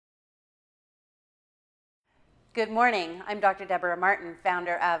Good morning. I'm Dr. Deborah Martin,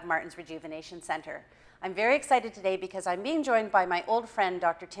 founder of Martin's Rejuvenation Center. I'm very excited today because I'm being joined by my old friend,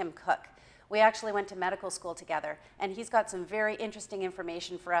 Dr. Tim Cook. We actually went to medical school together, and he's got some very interesting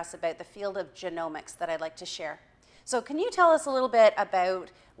information for us about the field of genomics that I'd like to share. So can you tell us a little bit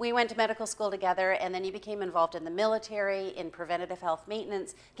about, we went to medical school together, and then you became involved in the military, in preventative health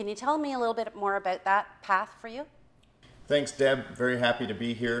maintenance. Can you tell me a little bit more about that path for you? Thanks, Deb. Very happy to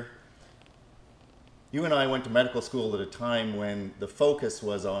be here. You and I went to medical school at a time when the focus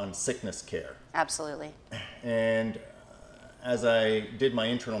was on sickness care. Absolutely. And as I did my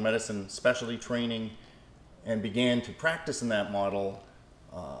internal medicine specialty training and began to practice in that model,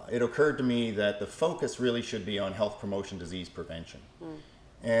 it occurred to me that the focus really should be on health promotion, disease prevention.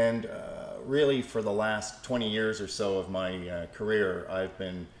 And really for the last 20 years or so of my career, I've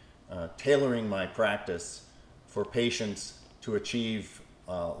been tailoring my practice for patients to achieve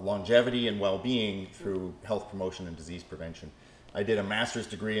longevity and well-being through health promotion and disease prevention. I did a master's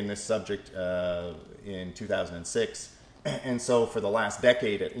degree in this subject in 2006, and so for the last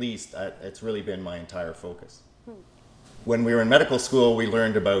decade at least, it's really been my entire focus. When we were in medical school, we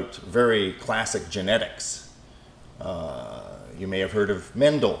learned about very classic genetics. You may have heard of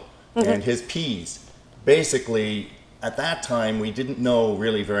Mendel and his peas. Basically, at that time, we didn't know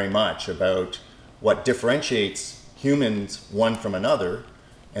really very much about what differentiates humans one from another,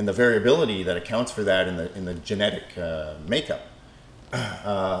 and the variability that accounts for that in the genetic makeup.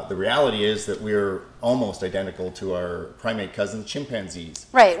 The reality is that we're almost identical to our primate cousins, chimpanzees.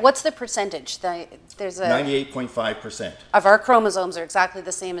 Right. What's the percentage? There's a 98.5%. of our chromosomes are exactly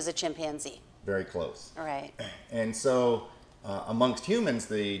the same as a chimpanzee. Very close. All right. And so amongst humans,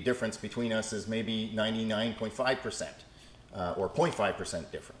 the difference between us is maybe 99.5% or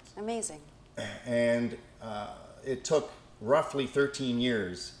 0.5% difference. Amazing. And it took roughly 13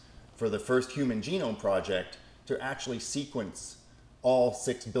 years for the first human genome project to actually sequence all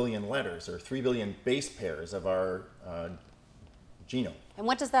 6 billion letters or 3 billion base pairs of our genome. And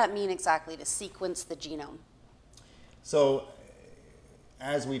what does that mean exactly, to sequence the genome? So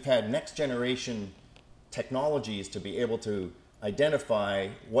as we've had next generation technologies to be able to identify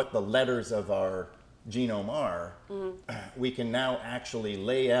what the letters of our genome are, we can now actually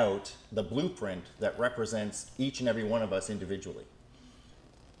lay out the blueprint that represents each and every one of us individually.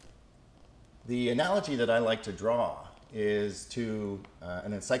 The analogy that I like to draw is to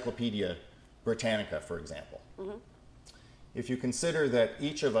an Encyclopedia Britannica, for example. If you consider that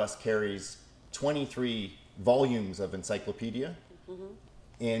each of us carries 23 volumes of encyclopedia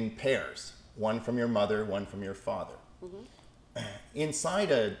in pairs, one from your mother, one from your father. Inside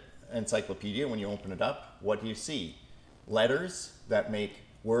an encyclopedia, when you open it up, what do you see? Letters that make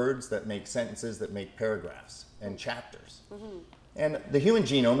words, that make sentences, that make paragraphs and chapters. And the human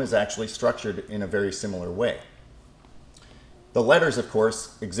genome is actually structured in a very similar way. The letters, of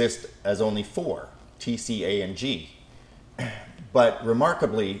course, exist as only 4, T, C, A, and G. But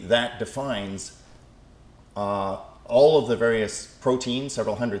remarkably, that defines all of the various proteins,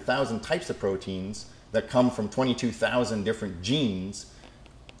 several hundred thousand types of proteins that come from 22,000 different genes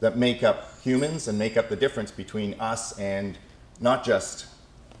that make up humans and make up the difference between us and not just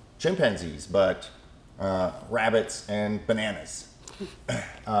chimpanzees, but rabbits and bananas.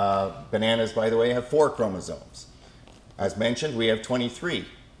 Bananas, by the way, have 4 chromosomes. As mentioned, we have 23.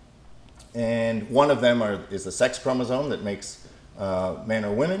 And one of them is the sex chromosome that makes men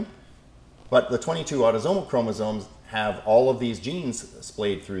or women. But the 22 autosomal chromosomes have all of these genes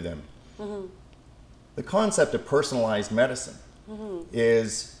splayed through them. The concept of personalized medicine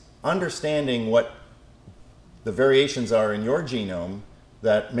is understanding what the variations are in your genome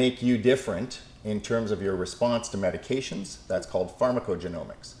that make you different in terms of your response to medications. That's called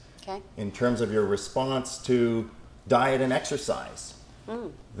pharmacogenomics. Okay. In terms of your response to diet and exercise,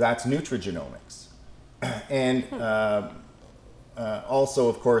 that's nutrigenomics. And also,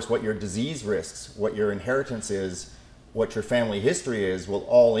 of course, what your disease risks, what your inheritance is, what your family history is, will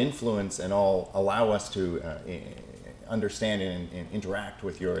all influence and all allow us to understand and interact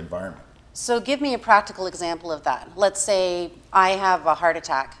with your environment. So give me a practical example of that. Let's say I have a heart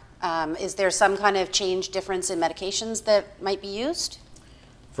attack. Is there some kind of change difference in medications that might be used?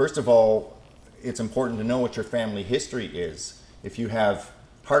 First of all, it's important to know what your family history is. If you have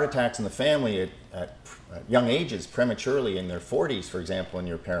heart attacks in the family at young ages, prematurely in their 40s, for example, in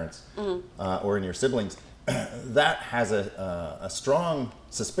your parents or in your siblings, that has a strong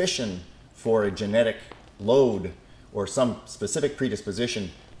suspicion for a genetic load or some specific predisposition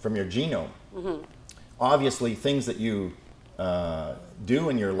from your genome. Obviously, things that you do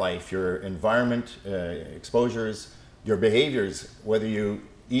in your life, your environment, exposures, your behaviors, whether you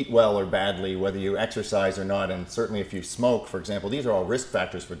eat well or badly, whether you exercise or not, and certainly if you smoke, for example, these are all risk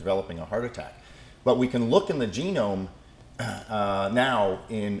factors for developing a heart attack. But we can look in the genome now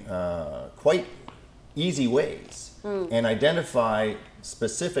in quite easy ways and identify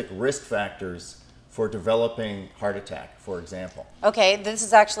specific risk factors for developing heart attack, for example. Okay, this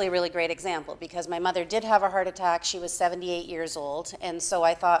is actually a really great example because my mother did have a heart attack. She was 78 years old, and so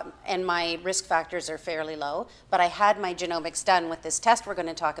I thought, and my risk factors are fairly low, but I had my genomics done with this test we're going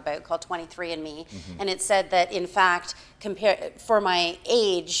to talk about called 23andMe, and it said that in fact, for my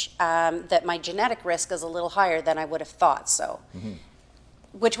age, that my genetic risk is a little higher than I would have thought so.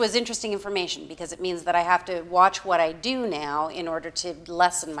 Which was interesting information because it means that I have to watch what I do now in order to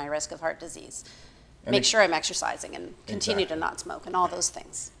lessen my risk of heart disease. Make sure I'm exercising and continue to not smoke and all those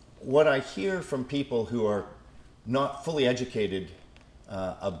things. What I hear from people who are not fully educated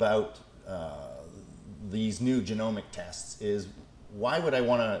about these new genomic tests is, why would I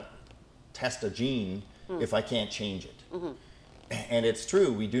want to test a gene if I can't change it? And it's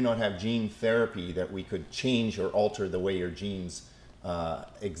true, we do not have gene therapy that we could change or alter the way your genes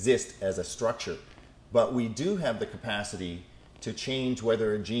exist as a structure. But we do have the capacity to change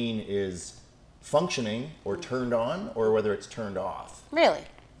whether a gene is functioning or turned on, or whether it's turned off. Really?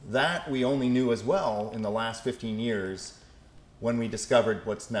 That we only knew as well in the last 15 years when we discovered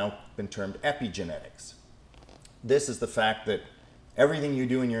what's now been termed epigenetics. This is the fact that everything you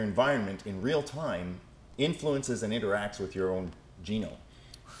do in your environment in real time influences and interacts with your own genome.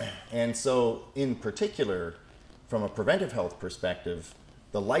 And so in particular, from a preventive health perspective,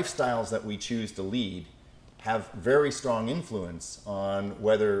 the lifestyles that we choose to lead have very strong influence on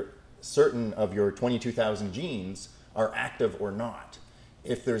whether certain of your 22,000 genes are active or not.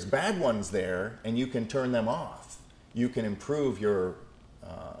 If there's bad ones there and you can turn them off, you can improve your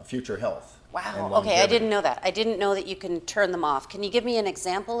future health. Wow, okay, I didn't know that. I didn't know that you can turn them off. Can you give me an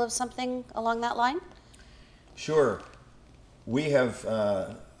example of something along that line? Sure. We have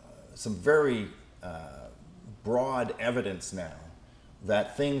some very broad evidence now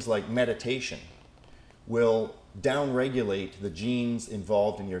that things like meditation will downregulate the genes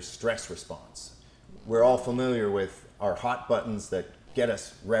involved in your stress response. We're all familiar with our hot buttons that get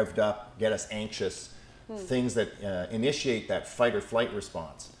us revved up, get us anxious, things that initiate that fight or flight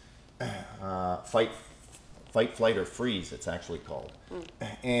response. Fight, flight, or freeze, it's actually called.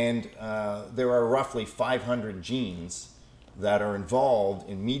 And there are roughly 500 genes that are involved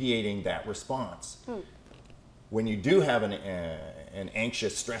in mediating that response. When you do have an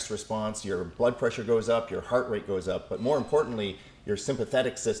anxious stress response, your blood pressure goes up, your heart rate goes up, but more importantly, your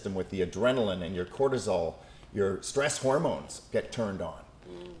sympathetic system with the adrenaline and your cortisol, your stress hormones get turned on.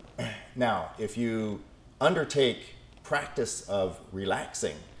 Now, if you undertake practice of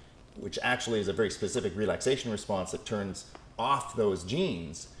relaxing, which actually is a very specific relaxation response that turns off those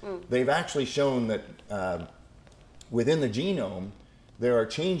genes, they've actually shown that within the genome, there are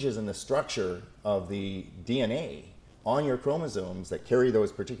changes in the structure of the DNA on your chromosomes that carry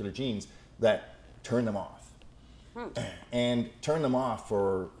those particular genes that turn them off. And turn them off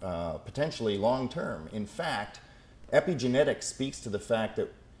for potentially long term. In fact, epigenetics speaks to the fact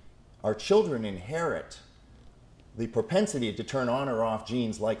that our children inherit the propensity to turn on or off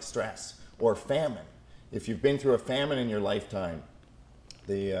genes like stress or famine. If you've been through a famine in your lifetime,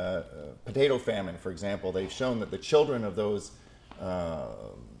 the potato famine, for example, they've shown that the children of those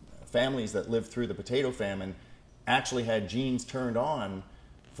families that lived through the potato famine actually had genes turned on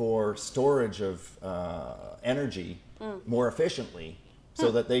for storage of energy more efficiently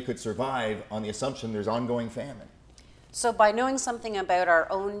so that they could survive on the assumption there's ongoing famine. So by knowing something about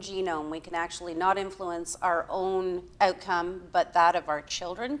our own genome, we can actually not influence our own outcome, but that of our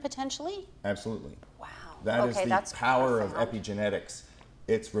children potentially? Absolutely. Wow. That is the power of epigenetics.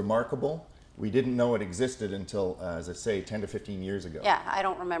 It's remarkable. We didn't know it existed until, as I say, 10 to 15 years ago. Yeah, I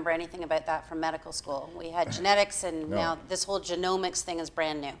don't remember anything about that from medical school. We had genetics, and now this whole genomics thing is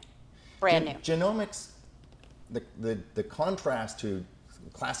brand new. Brand new. Genomics, the contrast to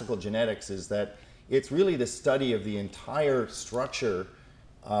classical genetics is that it's really the study of the entire structure,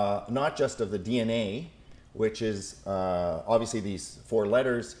 not just of the DNA, which is obviously these 4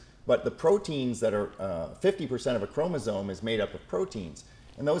 letters, but the proteins that are 50% of a chromosome is made up of proteins.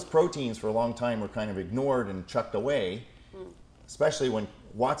 And those proteins for a long time were kind of ignored and chucked away, especially when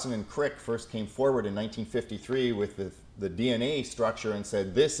Watson and Crick first came forward in 1953 with the DNA structure and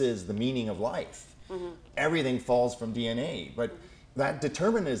said, this is the meaning of life. Everything falls from DNA. But that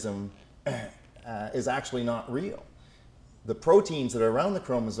determinism is actually not real. The proteins that are around the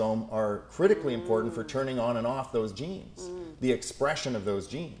chromosome are critically important for turning on and off those genes. the expression of those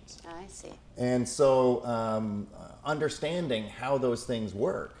genes. I see. And so understanding how those things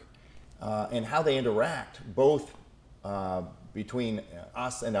work and how they interact both between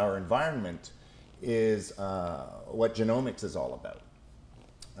us and our environment is what genomics is all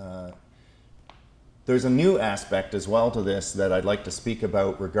about. There's a new aspect as well to this that I'd like to speak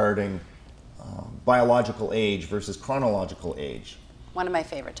about regarding biological age versus chronological age. One of my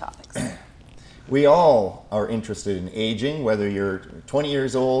favorite topics. We all are interested in aging, whether you're 20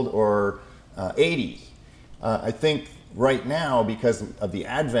 years old or 80. I think right now, because of the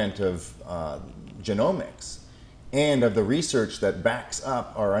advent of genomics and of the research that backs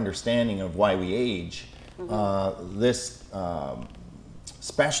up our understanding of why we age, this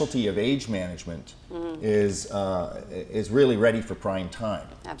specialty of age management is really ready for prime time.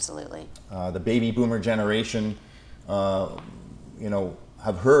 Absolutely. The baby boomer generation,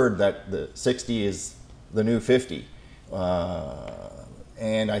 have heard that the 60 is the new 50.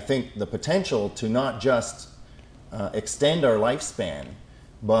 And I think the potential to not just extend our lifespan,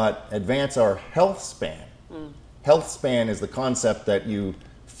 but advance our health span. Health span is the concept that you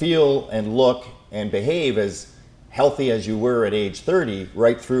feel and look and behave as healthy as you were at age 30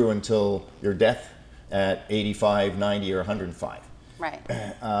 right through until your death at 85, 90, or 105. Right.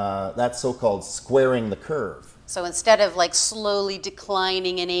 That's so-called squaring the curve. So instead of like slowly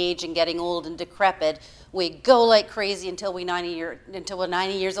declining in age and getting old and decrepit, we go like crazy until we're 90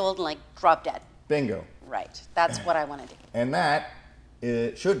 years old and like drop dead. Bingo. Right. That's what I want to do. And that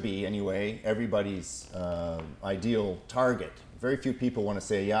it should be, anyway, everybody's ideal target. Very few people want to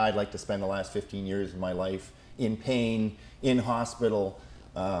say, yeah, I'd like to spend the last 15 years of my life in pain, in hospital,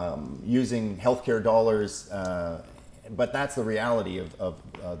 using healthcare dollars, but that's the reality of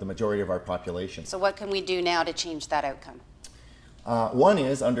the majority of our population. So what can we do now to change that outcome? One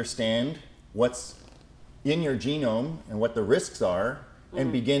is understand what's in your genome and what the risks are,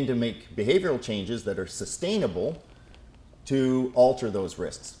 and begin to make behavioral changes that are sustainable to alter those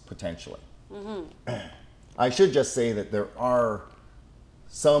risks, potentially. I should just say that there are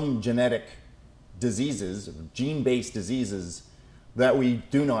some genetic diseases, gene-based diseases, that we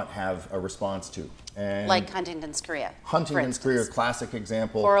do not have a response to. And like Huntington's chorea. Huntington's chorea, classic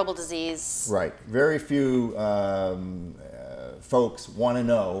example. Horrible disease. Right. Very few folks want to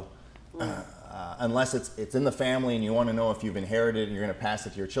know, unless it's in the family and you want to know if you've inherited it and you're going to pass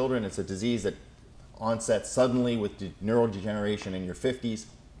it to your children. It's a disease that onsets suddenly with neurodegeneration in your 50s.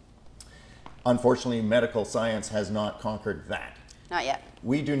 Unfortunately, medical science has not conquered that. Not yet.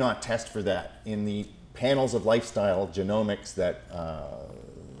 We do not test for that. In the panels of lifestyle genomics that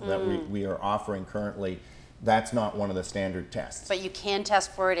we are offering currently, that's not one of the standard tests. But you can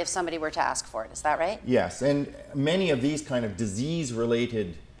test for it if somebody were to ask for it, is that right? Yes, and many of these kind of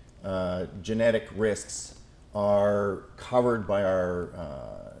disease-related genetic risks are covered by our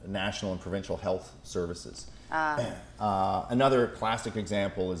national and provincial health services. Another classic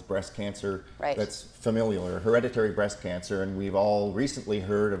example is breast cancer. Right. That's familiar, hereditary breast cancer, and we've all recently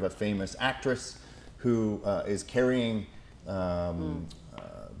heard of a famous actress who is carrying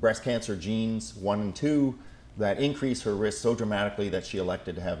breast cancer genes 1 and 2 that increase her risk so dramatically that she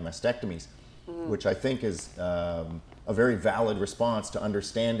elected to have mastectomies, which I think is a very valid response to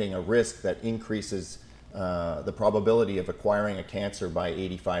understanding a risk that increases the probability of acquiring a cancer by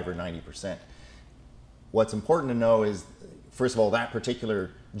 85 or 90%. What's important to know is, first of all, that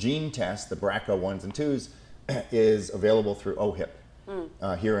particular gene test, the BRCA1s and 2s, is available through OHIP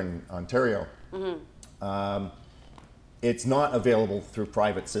here in Ontario. It's not available through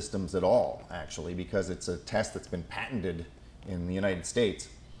private systems at all, actually, because it's a test that's been patented in the United States.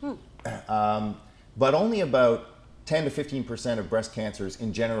 But only about 10 to 15% of breast cancers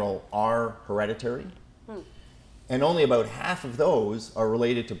in general are hereditary. And only about half of those are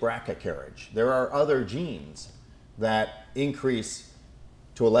related to BRCA carriage. There are other genes that increase,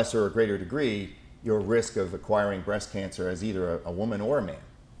 to a lesser or greater degree, your risk of acquiring breast cancer as either a woman or a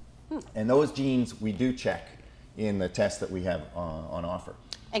man. And those genes we do check in the test that we have on offer.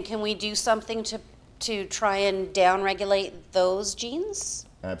 And can we do something to try and downregulate those genes?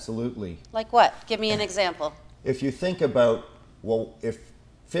 Absolutely. Like what? Give me an example. If you think about, well, if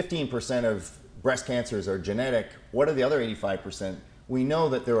 15% of breast cancers are genetic, what are the other 85%? We know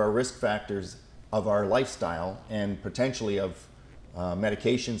that there are risk factors of our lifestyle and potentially of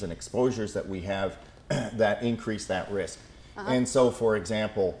medications and exposures that we have that increase that risk. And so, for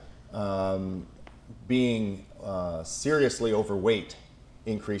example, being seriously overweight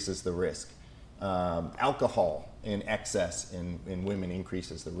increases the risk. Alcohol in excess in women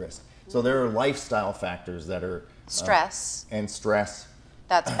increases the risk. So there are lifestyle factors that are... Stress. And stress.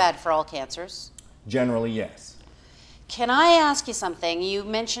 That's bad for all cancers. Generally, yes. Can I ask you something? You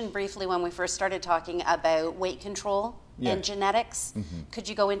mentioned briefly when we first started talking about weight control and genetics. Could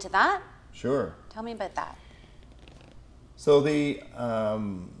you go into that? Sure. Tell me about that. So the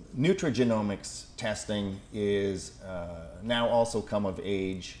nutrigenomics testing is now also come of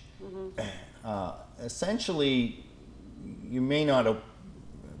age. Essentially, you may not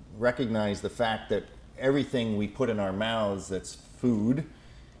recognize the fact that everything we put in our mouths that's food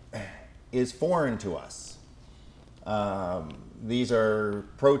is foreign to us. These are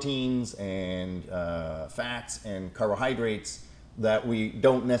proteins and fats and carbohydrates that we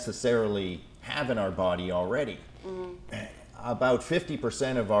don't necessarily have in our body already. About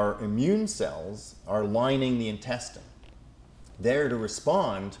 50% of our immune cells are lining the intestine, there to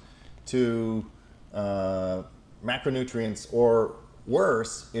respond to macronutrients, or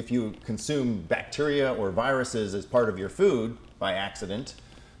worse, if you consume bacteria or viruses as part of your food by accident,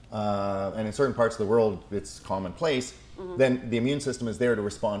 and in certain parts of the world it's commonplace, then the immune system is there to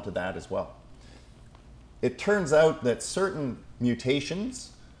respond to that as well. It turns out that certain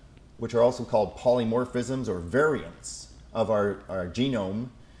mutations, which are also called polymorphisms or variants of our genome,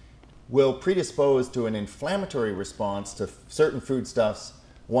 will predispose to an inflammatory response to certain foodstuffs,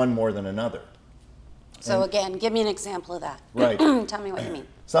 one more than another. So again, give me an example of that. Right. Tell me what you mean.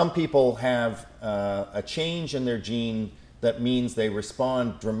 Some people have a change in their gene that means they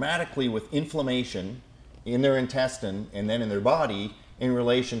respond dramatically with inflammation in their intestine and then in their body in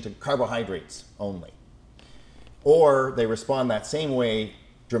relation to carbohydrates only. Or they respond that same way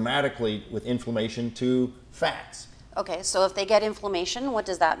dramatically with inflammation to fats. Okay, so if they get inflammation, what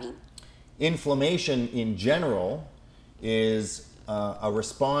does that mean? Inflammation in general is a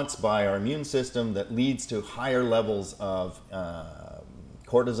response by our immune system that leads to higher levels of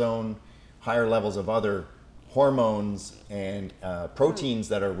cortisone, higher levels of other hormones and proteins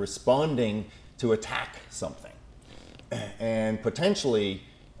that are responding to attack something. And potentially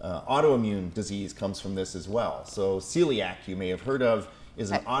autoimmune disease comes from this as well. So celiac, you may have heard of,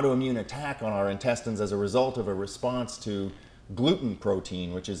 is an autoimmune attack on our intestines as a result of a response to gluten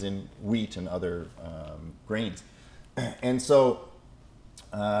protein, which is in wheat and other grains. And so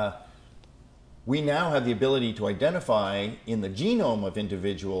we now have the ability to identify in the genome of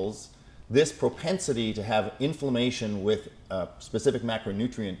individuals this propensity to have inflammation with specific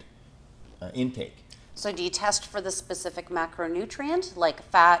macronutrient intake. So do you test for the specific macronutrient, like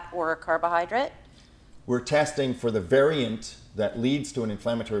fat or carbohydrate? We're testing for the variant that leads to an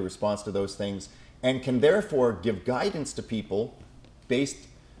inflammatory response to those things, and can therefore give guidance to people based,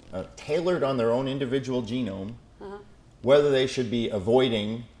 tailored on their own individual genome, whether they should be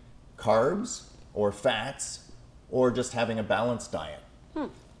avoiding carbs or fats or just having a balanced diet.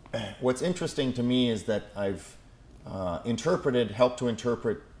 What's interesting to me is that I've helped to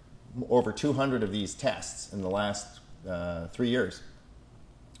interpret over 200 of these tests in the last 3 years.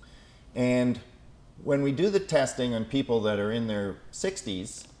 And when we do the testing on people that are in their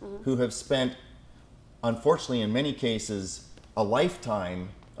 60s, who have spent, unfortunately in many cases, a lifetime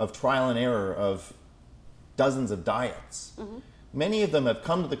of trial and error of dozens of diets, many of them have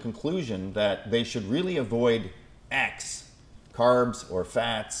come to the conclusion that they should really avoid X, carbs or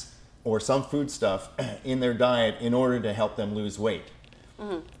fats or some foodstuff in their diet in order to help them lose weight.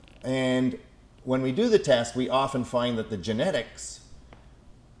 And when we do the test, we often find that the genetics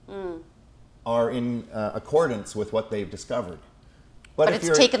are in accordance with what they've discovered. But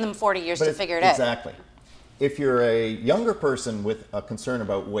it's taken them 40 years to figure it out. Exactly. If you're a younger person with a concern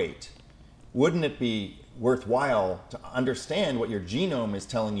about weight, wouldn't it be worthwhile to understand what your genome is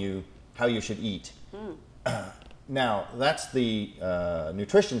telling you how you should eat? Now, that's the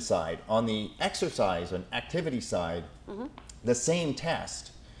nutrition side. On the exercise and activity side, the same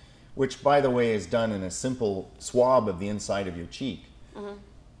test, which by the way is done in a simple swab of the inside of your cheek,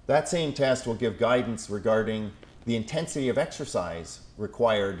 that same test will give guidance regarding the intensity of exercise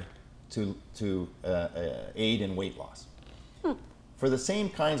required to aid in weight loss. For the same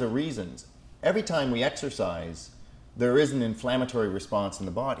kinds of reasons, every time we exercise, there is an inflammatory response in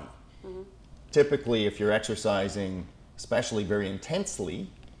the body. Typically, if you're exercising, especially very intensely,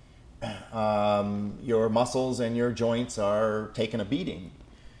 your muscles and your joints are taking a beating.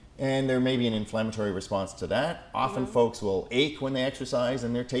 And there may be an inflammatory response to that. Often folks will ache when they exercise,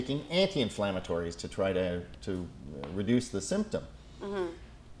 and they're taking anti-inflammatories to try to reduce the symptom.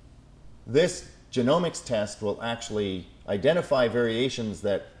 This genomics test will actually identify variations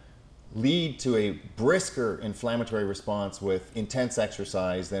that lead to a brisker inflammatory response with intense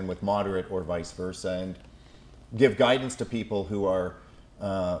exercise than with moderate or vice versa, and give guidance to people who are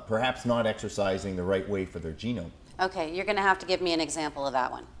perhaps not exercising the right way for their genome. Okay, you're going to have to give me an example of that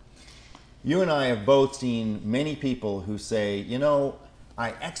one. You and I have both seen many people who say, you know,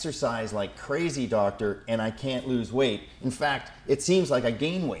 I exercise like crazy, doctor, and I can't lose weight. In fact, it seems like I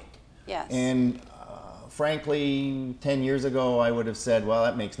gain weight. Yes. And frankly, 10 years ago, I would have said, well,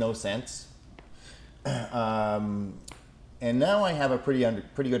 that makes no sense. And now I have a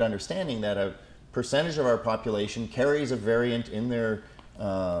pretty good understanding that a percentage of our population carries a variant in their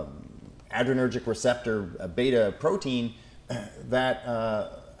adrenergic receptor beta protein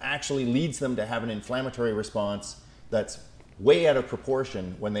that actually leads them to have an inflammatory response that's way out of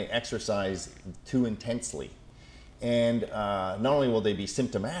proportion when they exercise too intensely. And not only will they be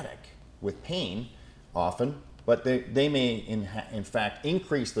symptomatic with pain often, but they may in fact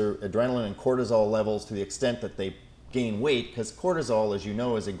increase their adrenaline and cortisol levels to the extent that they gain weight, because cortisol, as you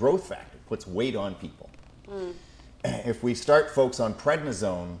know, is a growth factor, puts weight on people. If we start folks on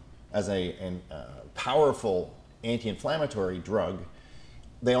prednisone as a powerful anti-inflammatory drug,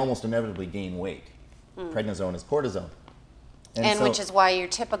 they almost inevitably gain weight. Prednisone is cortisone. And so, which is why your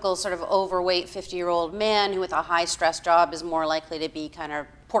typical sort of overweight 50-year-old man who with a high stress job is more likely to be kind of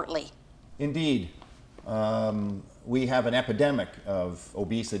portly. Indeed. We have an epidemic of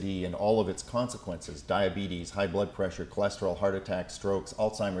obesity and all of its consequences: diabetes, high blood pressure, cholesterol, heart attack, strokes,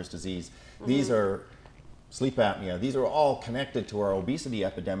 Alzheimer's disease. These are sleep apnea. These are all connected to our obesity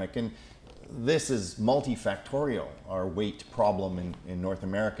epidemic, and this is multifactorial, our weight problem in North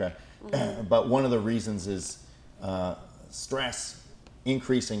America. But one of the reasons is stress,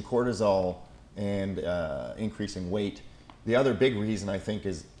 increasing cortisol, and increasing weight. The other big reason, I think,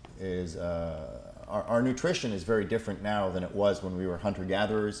 is our nutrition is very different now than it was when we were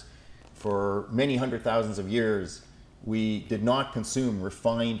hunter-gatherers. For many hundred thousands of years, we did not consume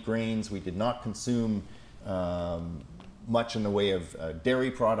refined grains. We did not consume much in the way of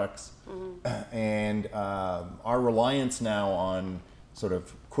dairy products. And our reliance now on sort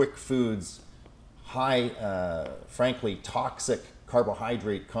of quick foods, high, frankly, toxic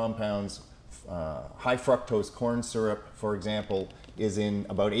carbohydrate compounds, high fructose corn syrup, for example, is in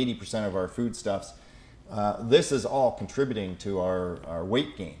about 80% of our foodstuffs. This is all contributing to our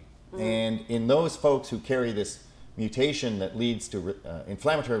weight gain. And in those folks who carry this mutation that leads to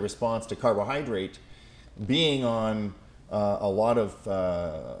inflammatory response to carbohydrate, being on a lot of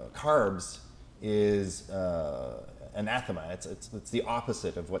carbs is anathema. It's the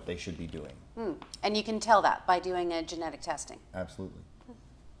opposite of what they should be doing. And you can tell that by doing a genetic testing. Absolutely.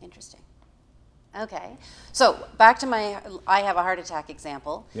 Interesting. Okay. So back to my I have a heart attack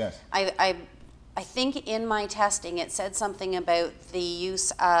example. Yes. I think in my testing it said something about the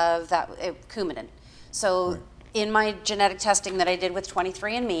use of that Coumadin. So in my genetic testing that I did with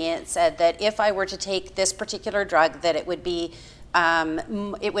 23andMe, it said that if I were to take this particular drug, that it would be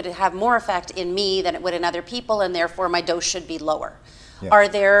it would have more effect in me than it would in other people, and therefore my dose should be lower. Yeah. Are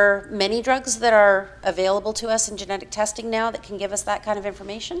there many drugs that are available to us in genetic testing now that can give us that kind of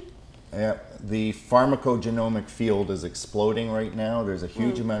information? Yeah, the pharmacogenomic field is exploding right now. There's a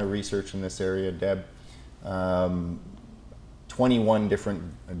huge amount of research in this area, Deb. 21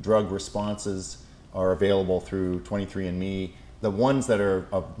 different drug responses are available through 23andMe. The ones that are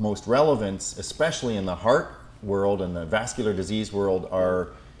of most relevance, especially in the heart world and the vascular disease world, are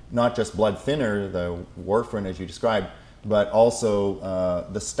not just blood thinner, the warfarin as you described, but also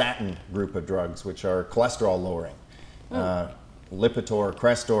the statin group of drugs, which are cholesterol lowering. Lipitor,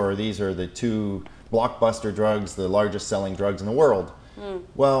 Crestor, these are the two blockbuster drugs, the largest selling drugs in the world.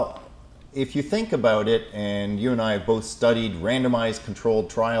 Well, if you think about it, and you and I have both studied randomized controlled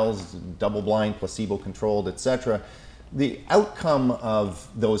trials, double-blind, placebo-controlled, etc., the outcome of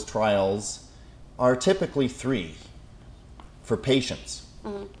those trials are typically three for patients.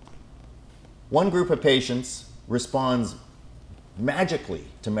 One group of patients responds magically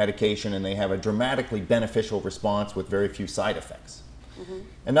to medication, and they have a dramatically beneficial response with very few side effects.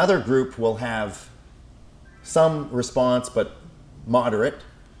 Another group will have some response but moderate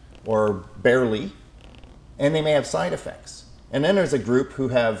or barely, and they may have side effects. And then there's a group who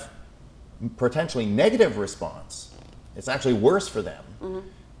have potentially negative response. It's actually worse for them.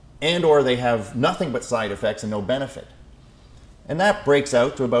 And or they have nothing but side effects and no benefit. And that breaks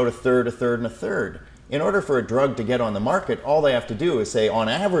out to about a third, a third, and a third. In order for a drug to get on the market, all they have to do is say, on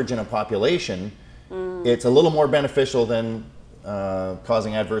average in a population, it's a little more beneficial than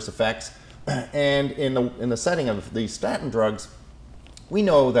causing adverse effects. And in the setting of these statin drugs, we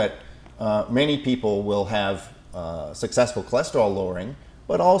know that many people will have successful cholesterol lowering,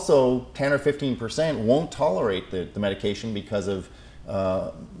 but also 10 or 15% won't tolerate the medication because of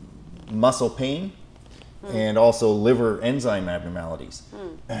muscle pain and also liver enzyme abnormalities.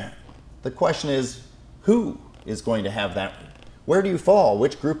 The question is, who is going to have that? Where do you fall?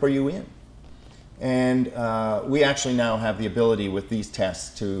 Which group are you in? And we actually now have the ability with these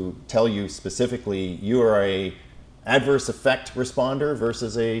tests to tell you specifically you are a adverse effect responder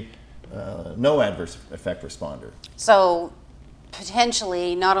versus a no adverse effect responder. So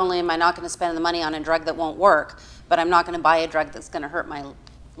potentially, not only am I not going to spend the money on a drug that won't work, but I'm not going to buy a drug that's going to hurt my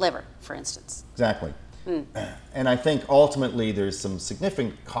liver, for instance. Exactly. And I think ultimately there's some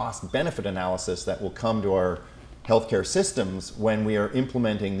significant cost-benefit analysis that will come to our healthcare systems when we are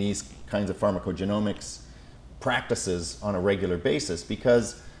implementing these kinds of pharmacogenomics practices on a regular basis,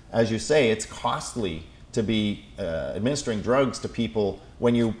 because, as you say, it's costly to be administering drugs to people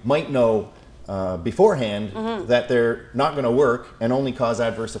when you might know beforehand that they're not going to work and only cause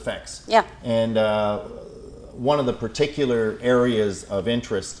adverse effects. Yeah. And one of the particular areas of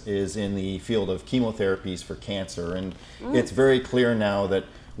interest is in the field of chemotherapies for cancer. And it's very clear now that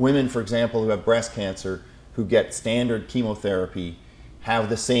women, for example, who have breast cancer, who get standard chemotherapy, have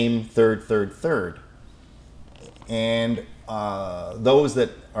the same third. And those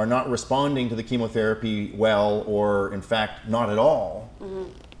that are not responding to the chemotherapy well, or in fact not at all,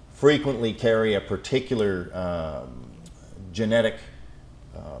 frequently carry a particular genetic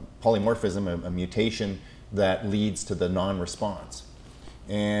polymorphism, a mutation that leads to the non-response.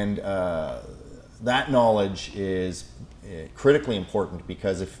 And that knowledge is critically important,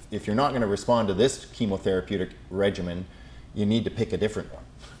 because if you're not going to respond to this chemotherapeutic regimen, you need to pick a different one.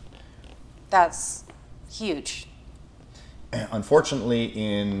 That's huge. Unfortunately,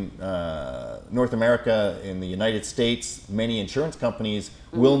 in North America, in the United States, many insurance companies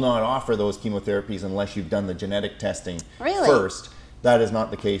will not offer those chemotherapies unless you've done the genetic testing first. That is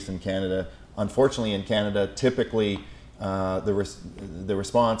not the case in Canada. Unfortunately, in Canada, typically the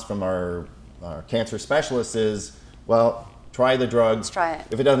response from our cancer specialists is, well, try the drug. Let's try it.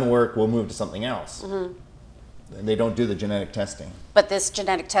 If it doesn't work, we'll move to something else. And they don't do the genetic testing. But this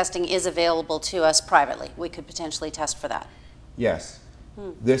genetic testing is available to us privately. We could potentially test for that. Yes.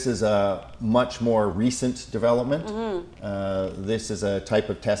 This is a much more recent development. This is a type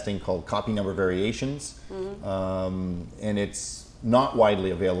of testing called copy number variations. And it's not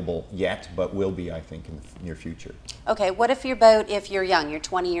widely available yet, but will be, I think, in the near future. Okay, what if you're young, you're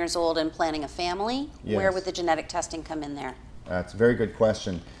 20 years old and planning a family? Yes. Where would the genetic testing come in there? That's a very good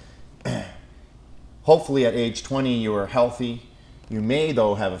question. Hopefully at age 20 you are healthy. You may,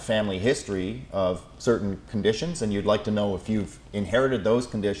 though, have a family history of certain conditions, and you'd like to know if you've inherited those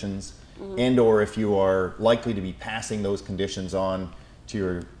conditions and or if you are likely to be passing those conditions on to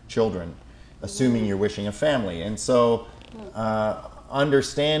your children, assuming you're wishing a family. And so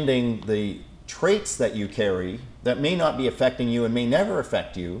understanding the traits that you carry that may not be affecting you and may never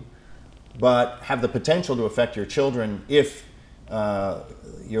affect you, but have the potential to affect your children if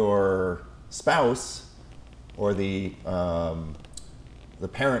your spouse or the other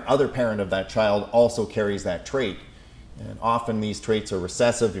parent of that child also carries that trait. And often these traits are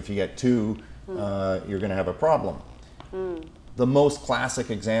recessive. If you get two, you're going to have a problem. The most classic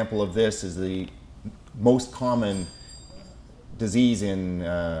example of this is the most common disease in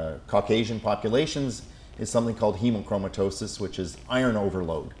Caucasian populations is something called hemochromatosis, which is iron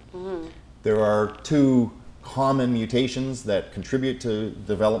overload. There are two common mutations that contribute to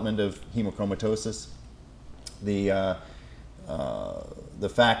development of hemochromatosis. The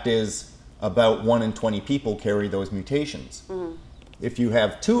fact is about 1 in 20 people carry those mutations. If you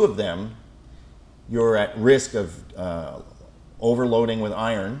have two of them, you're at risk of overloading with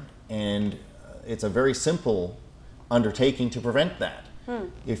iron, and it's a very simple undertaking to prevent that.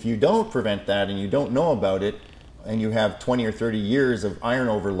 If you don't prevent that and you don't know about it, and you have 20 or 30 years of iron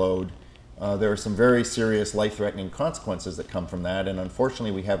overload, there are some very serious life-threatening consequences that come from that. And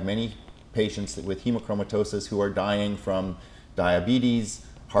unfortunately, we have many patients with hemochromatosis who are dying from diabetes,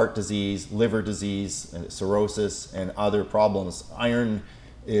 heart disease, liver disease, cirrhosis, and other problems. Iron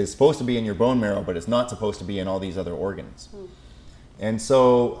is supposed to be in your bone marrow, but it's not supposed to be in all these other organs. And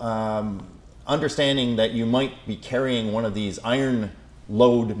so understanding that you might be carrying one of these iron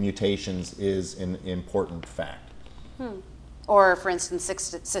load mutations is an important fact. Or, for instance,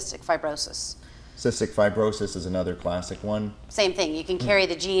 cystic fibrosis. Cystic fibrosis is another classic one. Same thing. You can carry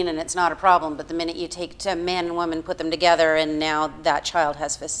the gene and it's not a problem, but the minute you take a man and woman, put them together, and now that child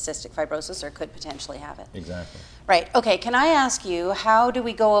has cystic fibrosis or could potentially have it. Exactly. Right. Okay. Can I ask you, how do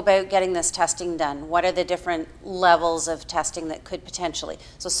we go about getting this testing done? What are the different levels of testing that could potentially?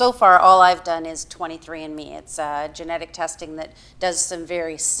 So far, all I've done is 23andMe. It's genetic testing that does some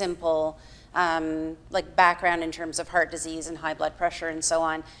very simple like background in terms of heart disease and high blood pressure and so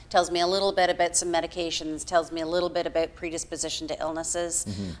on. Tells me a little bit about some medications, tells me a little bit about predisposition to illnesses,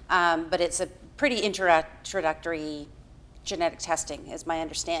 but it's a pretty introductory genetic testing is my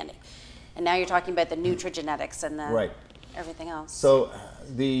understanding. and now you're talking about the nutrigenetics and the right. everything else. So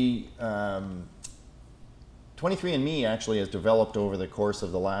the 23andMe actually has developed over the course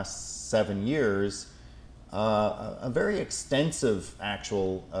of the last 7 years a very extensive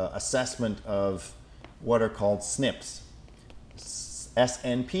actual assessment of what are called SNPs.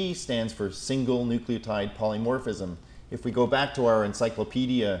 SNP stands for single nucleotide polymorphism. If we go back to our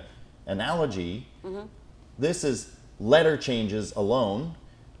encyclopedia analogy, this is letter changes alone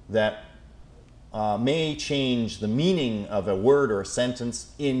that may change the meaning of a word or a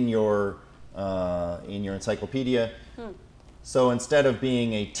sentence in your encyclopedia. So instead of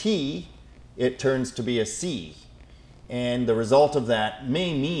being a T, it turns to be a C. And the result of that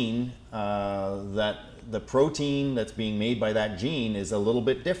may mean that the protein that's being made by that gene is a little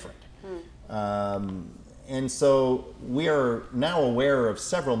bit different. And so we are now aware of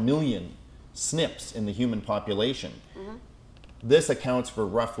several million SNPs in the human population. This accounts for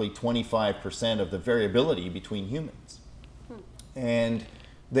roughly 25% of the variability between humans. And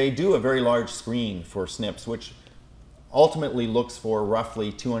they do a very large screen for SNPs, which ultimately looks for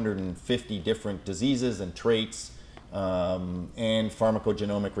roughly 250 different diseases and traits and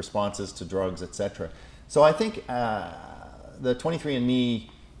pharmacogenomic responses to drugs, etc. So I think the 23andMe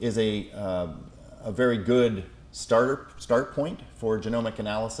is a very good start point for genomic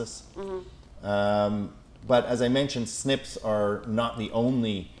analysis. But as I mentioned, SNPs are not the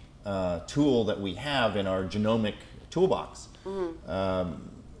only tool that we have in our genomic toolbox.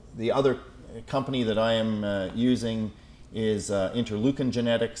 The other company that I am using is Interleukin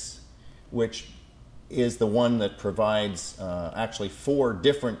Genetics, which is the one that provides actually 4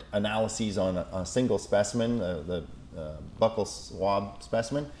 different analyses on a single specimen, the buccal swab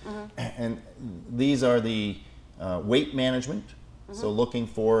specimen. And these are the weight management, so looking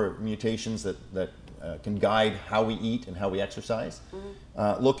for mutations that can guide how we eat and how we exercise,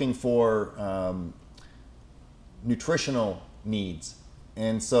 looking for nutritional needs.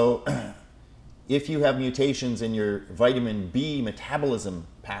 And so if you have mutations in your vitamin B metabolism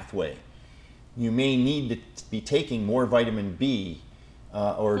pathway, you may need to be taking more vitamin B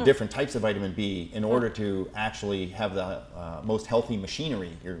or different types of vitamin B in order to actually have the most healthy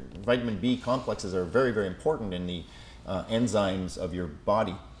machinery. Your vitamin B complexes are very, very important in the enzymes of your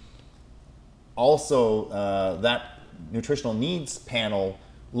body. Also, that nutritional needs panel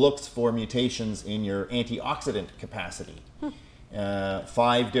looks for mutations in your antioxidant capacity.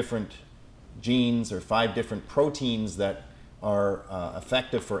 5 different genes or 5 different proteins that are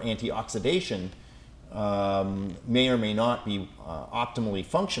effective for antioxidation may or may not be optimally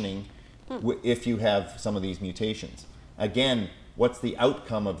functioning if you have some of these mutations. Again, what's the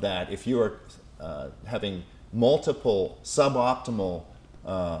outcome of that? If you are having multiple suboptimal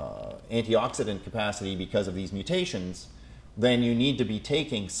antioxidant capacity because of these mutations, then you need to be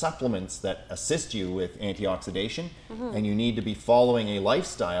taking supplements that assist you with antioxidation, and you need to be following a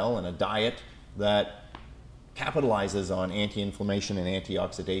lifestyle and a diet that capitalizes on anti-inflammation and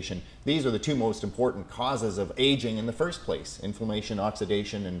antioxidation. These are the 2 most important causes of aging in the first place: inflammation,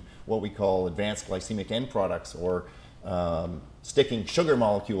 oxidation, and what we call advanced glycemic end products, or sticking sugar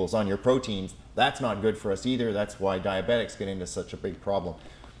molecules on your proteins. That's not good for us either. That's why diabetics get into such a big problem.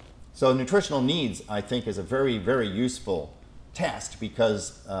 So nutritional needs, I think, is a very, very useful test,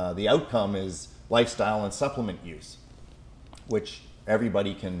 because the outcome is lifestyle and supplement use, which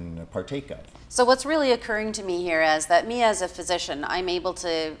everybody can partake of. So what's really occurring to me here is that me as a physician, I'm able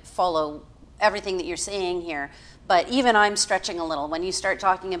to follow everything that you're saying here, but even I'm stretching a little when you start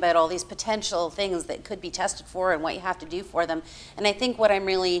talking about all these potential things that could be tested for and what you have to do for them. And I think what I'm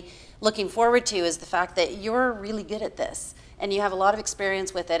really looking forward to is the fact that you're really good at this, and you have a lot of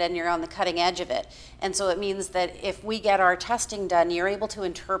experience with it, and you're on the cutting edge of it. And so it means that if we get our testing done, you're able to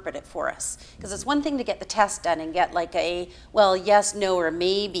interpret it for us. Because it's one thing to get the test done and get like a, well, yes, no, or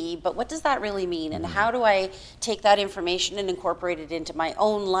maybe, but what does that really mean? And how do I take that information and incorporate it into my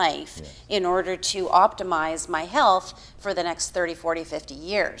own life in order to optimize my health for the next 30, 40, 50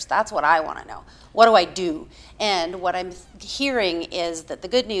 years? That's what I want to know. What do I do? And what I'm hearing is that the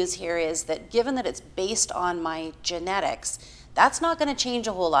good news here is that given that it's based on my genetics, that's not going to change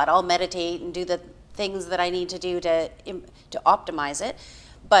a whole lot. I'll meditate and do the things that I need to do to optimize it.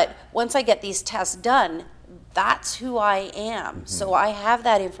 But once I get these tests done, that's who I am. So I have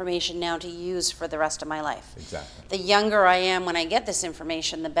that information now to use for the rest of my life. Exactly. The younger I am when I get this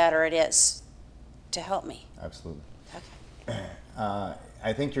information, the better it is to help me. Absolutely. Okay.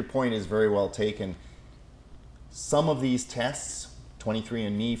 I think your point is very well taken. Some of these tests,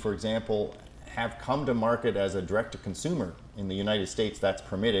 23andMe, for example, have come to market as a direct-to-consumer. In the United States, that's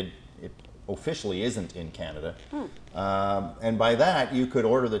permitted. It officially isn't in Canada. And by that, you could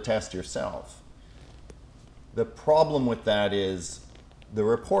order the test yourself. The problem with that is the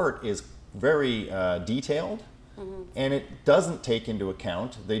report is very detailed, and it doesn't take into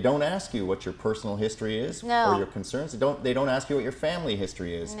account, they don't ask you what your personal history is or your concerns. They don't ask you what your family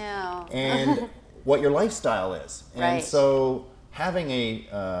history is. And what your lifestyle is. And so having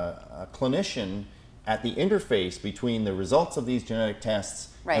a clinician at the interface between the results of these genetic tests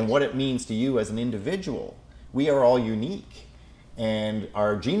and what it means to you as an individual. We are all unique, and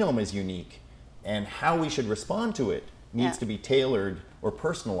our genome is unique, and how we should respond to it needs to be tailored or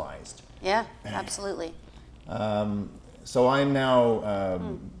personalized. Yeah, absolutely. So I'm now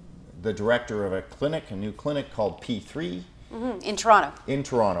the director of a new clinic called P3. In Toronto. In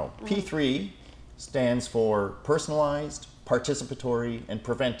Toronto. P3 stands for personalized, participatory, and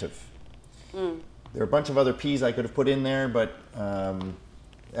preventive. There are a bunch of other P's I could have put in there, but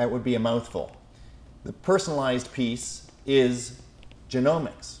that would be a mouthful. The personalized piece is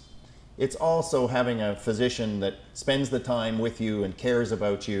genomics. It's also having a physician that spends the time with you and cares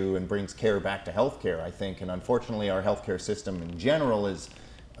about you and brings care back to healthcare, I think. And unfortunately, our healthcare system in general is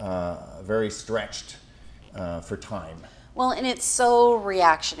very stretched for time. Well, and it's so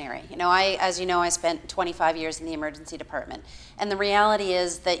reactionary. You know, as you know, I spent 25 years in the emergency department. And the reality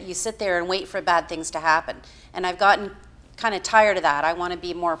is that you sit there and wait for bad things to happen. And I've gotten kind of tired of that. I want to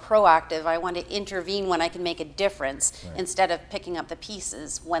be more proactive. I want to intervene when I can make a difference instead of picking up the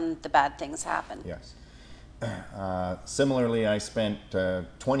pieces when the bad things happen. Yes. Similarly, I spent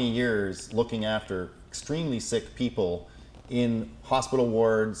 20 years looking after extremely sick people in hospital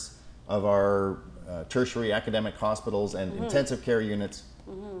wards of our tertiary academic hospitals and intensive care units.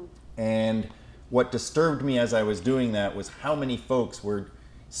 And what disturbed me as I was doing that was how many folks were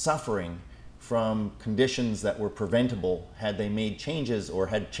suffering from conditions that were preventable had they made changes or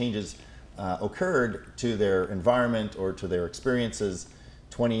had changes occurred to their environment or to their experiences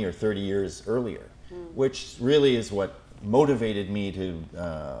 20 or 30 years earlier, which really is what motivated me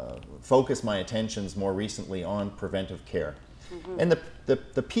to focus my attentions more recently on preventive care. And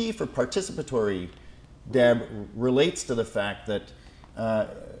the P for participatory, Deb, relates to the fact that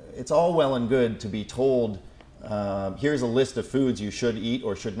it's all well and good to be told, here's a list of foods you should eat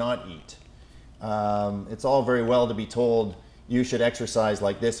or should not eat. It's all very well to be told you should exercise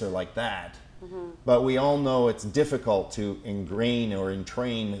like this or like that. But we all know it's difficult to ingrain or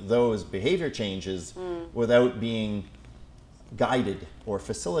entrain those behavior changes without being guided or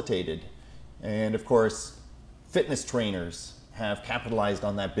facilitated. And of course, fitness trainers have capitalized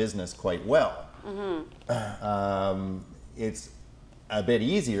on that business quite well. It's a bit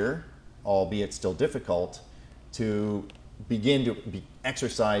easier, albeit still difficult, to begin to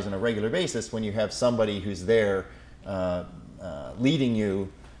exercise on a regular basis when you have somebody who's there leading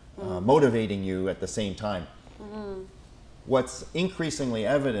you, motivating you at the same time. What's increasingly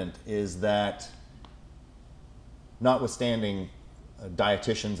evident is that, notwithstanding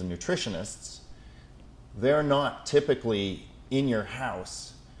dietitians and nutritionists, they're not typically in your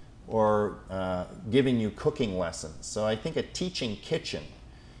house or giving you cooking lessons. So I think a teaching kitchen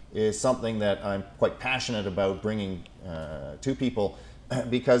is something that I'm quite passionate about bringing to people,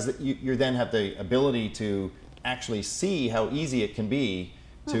 because you then have the ability to actually see how easy it can be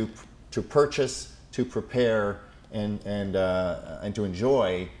to purchase, to prepare, and to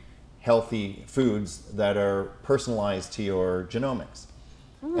enjoy healthy foods that are personalized to your genomics.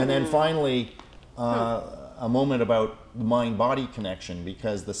 And then finally, a moment about the mind-body connection,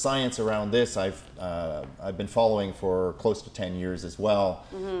 because the science around this I've been following for close to 10 years as well.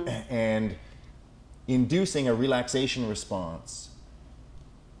 And inducing a relaxation response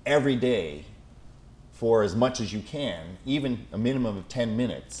every day for as much as you can, even a minimum of 10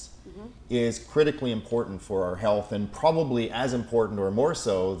 minutes, is critically important for our health, and probably as important or more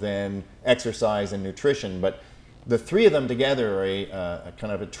so than exercise and nutrition. But the three of them together are a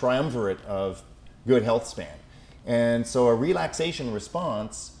kind of a triumvirate of good health span. And so a relaxation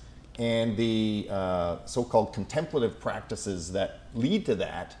response and the so-called contemplative practices that lead to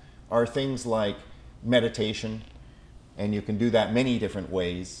that are things like meditation, and you can do that many different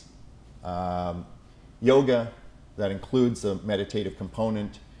ways. Yoga, that includes a meditative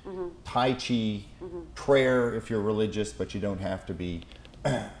component. Tai Chi, prayer if you're religious, but you don't have to be.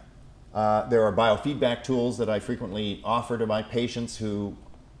 There are biofeedback tools that I frequently offer to my patients who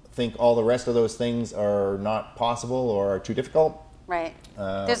think all the rest of those things are not possible or are too difficult. Right.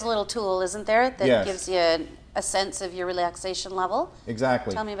 There's a little tool, isn't there, that gives you a sense of your relaxation level?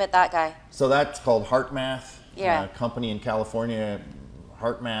 Exactly. Tell me about that guy. So that's called HeartMath. A company in California,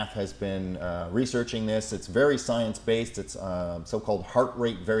 HeartMath has been researching this. It's very science-based. It's so-called heart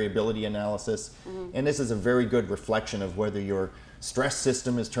rate variability analysis. And this is a very good reflection of whether your stress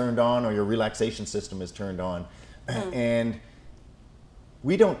system is turned on or your relaxation system is turned on. And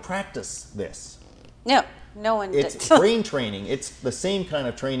we don't practice this. No, no one did. It's brain training. It's the same kind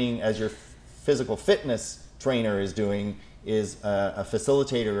of training as your physical fitness trainer is doing, is a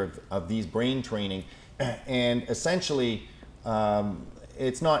facilitator of these brain training. And essentially,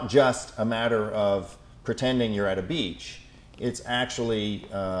 it's not just a matter of pretending you're at a beach. It's actually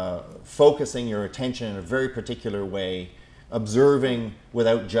focusing your attention in a very particular way, observing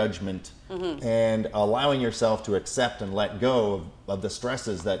without judgment, and allowing yourself to accept and let go of the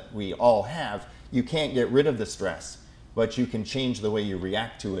stresses that we all have. You can't get rid of the stress, but you can change the way you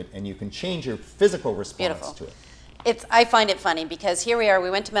react to it, and you can change your physical response to it. I find it funny because here we are, we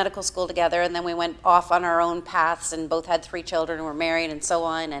went to medical school together, and then we went off on our own paths and both had 3 children and were married and so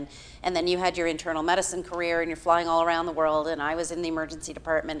on, and then you had your internal medicine career and you're flying all around the world, and I was in the emergency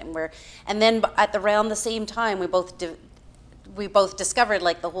department, and then at around the same time we both discovered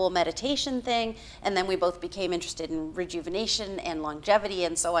like the whole meditation thing, and then we both became interested in rejuvenation and longevity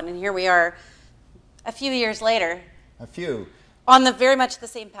and so on, and here we are a few years later. On very much the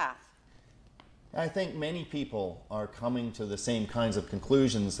same path. I think many people are coming to the same kinds of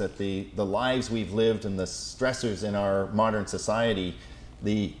conclusions, that the lives we've lived and the stressors in our modern society,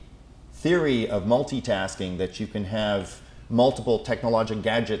 the theory of multitasking, that you can have multiple technological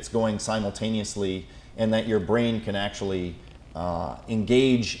gadgets going simultaneously and that your brain can actually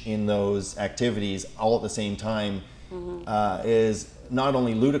engage in those activities all at the same time, is not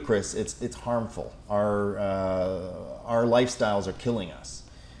only ludicrous, it's harmful. Our lifestyles are killing us.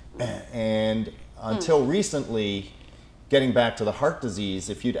 And until recently, getting back to the heart disease,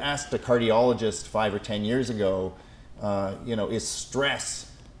 if you'd asked a cardiologist 5 or 10 years ago, is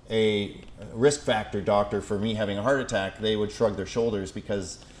stress a risk factor, doctor, for me having a heart attack, they would shrug their shoulders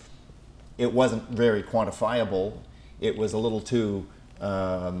because it wasn't very quantifiable. It was a little too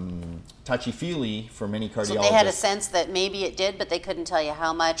touchy-feely for many cardiologists. So they had a sense that maybe it did, but they couldn't tell you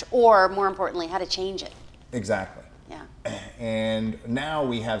how much, or more importantly, how to change it. Exactly. Yeah. And now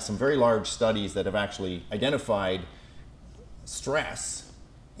we have some very large studies that have actually identified stress,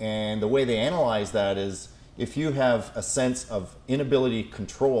 and the way they analyze that is if you have a sense of inability to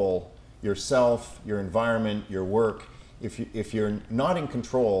control yourself, your environment, your work, if you're not in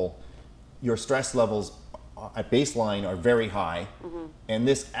control, your stress levels at baseline are very high, and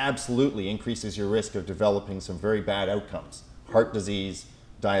this absolutely increases your risk of developing some very bad outcomes. Heart disease,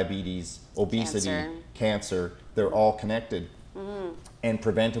 diabetes, obesity, cancer, they're all connected and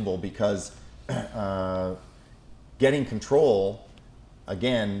preventable, because getting control,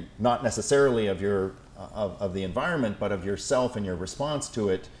 again, not necessarily of the environment, but of yourself and your response to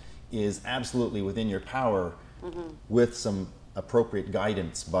it, is absolutely within your power with some appropriate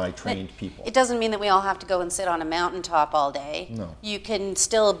guidance by trained people. It doesn't mean that we all have to go and sit on a mountaintop all day. No. You can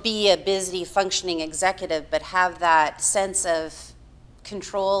still be a busy, functioning executive, but have that sense of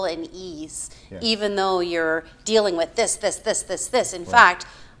control and ease, even though you're dealing with this. In fact,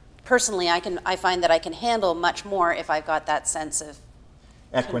 personally, I find that I can handle much more if I've got that sense of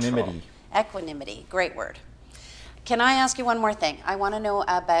equanimity. Control. Equanimity, great word. Can I ask you one more thing? I want to know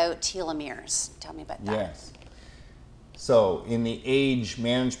about telomeres. Tell me about that. Yes. So in the age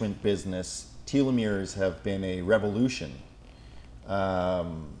management business, telomeres have been a revolution. A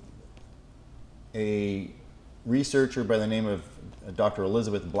researcher by the name of Dr.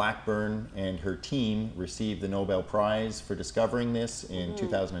 Elizabeth Blackburn and her team received the Nobel Prize for discovering this in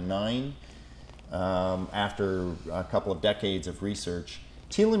 2009, after a couple of decades of research.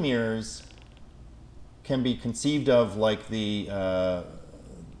 Telomeres can be conceived of like the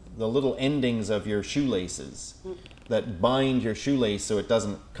little endings of your shoelaces that bind your shoelace so it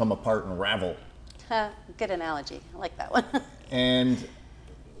doesn't come apart and ravel. Good analogy. I like that one. And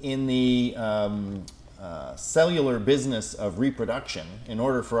in the cellular business of reproduction, in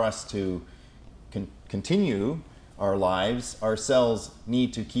order for us to continue our lives, our cells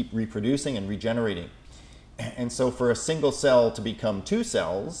need to keep reproducing and regenerating. And so for a single cell to become 2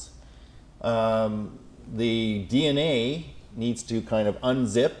 cells, the DNA needs to kind of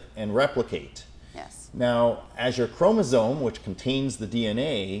unzip and replicate. Yes. Now, as your chromosome, which contains the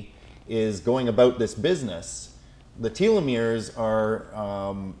DNA, is going about this business, the telomeres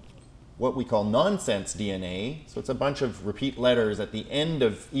are what we call nonsense DNA. So it's a bunch of repeat letters at the end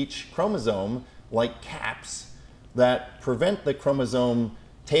of each chromosome, like caps, that prevent the chromosome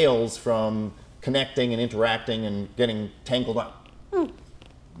tails from connecting and interacting and getting tangled up.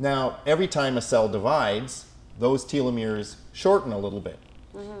 Now, every time a cell divides, those telomeres shorten a little bit.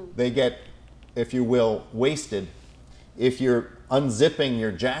 They get, if you will, wasted. If you're unzipping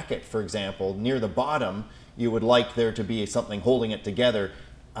your jacket, for example, near the bottom, you would like there to be something holding it together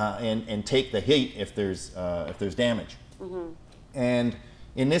and take the heat if there's damage. And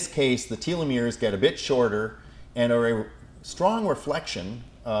in this case, the telomeres get a bit shorter and are a strong reflection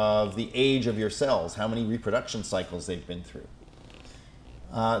of the age of your cells, how many reproduction cycles they've been through.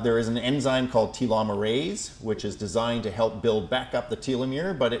 There is an enzyme called telomerase, which is designed to help build back up the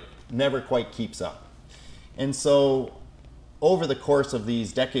telomere, but it never quite keeps up. And so over the course of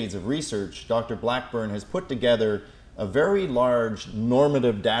these decades of research, Dr. Blackburn has put together a very large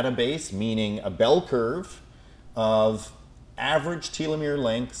normative database, meaning a bell curve of average telomere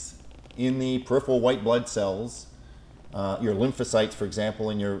lengths in the peripheral white blood cells, your lymphocytes, for example,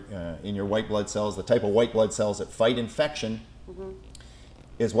 in your white blood cells, the type of white blood cells that fight infection,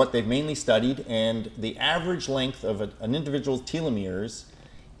 is what they've mainly studied, and the average length of an individual's telomeres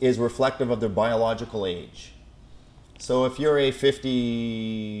is reflective of their biological age. So if you're a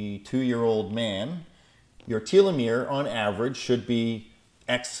 52-year-old man, your telomere on average should be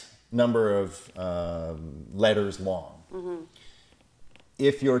X number of letters long.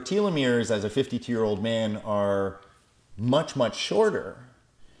 If your telomeres as a 52-year-old man are much, much shorter,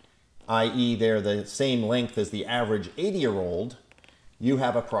 i.e. they're the same length as the average 80-year-old, you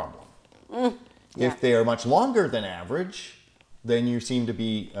have a problem. If they are much longer than average, then you seem to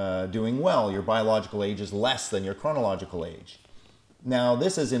be doing well. Your biological age is less than your chronological age. Now,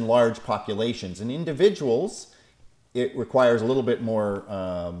 this is in large populations. In individuals, it requires a little bit more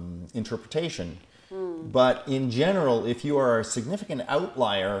interpretation. But in general, if you are a significant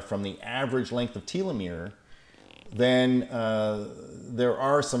outlier from the average length of telomere, then there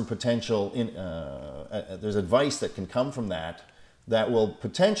are some potential, there's advice that can come from that will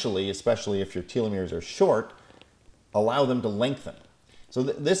potentially, especially if your telomeres are short, allow them to lengthen. So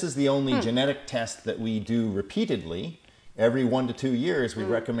this is the only genetic test that we do repeatedly. Every 1 to 2 years, we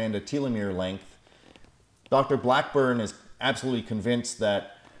recommend a telomere length. Dr. Blackburn is absolutely convinced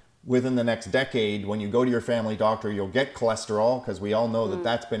that within the next decade, when you go to your family doctor, you'll get cholesterol, because we all know that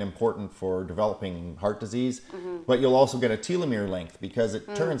that's been important for developing heart disease, but you'll also get a telomere length, because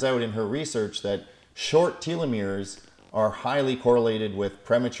it turns out in her research that short telomeres are highly correlated with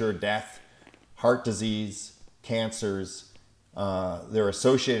premature death, heart disease, cancers. They're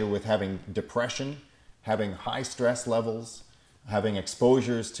associated with having depression, having high stress levels, having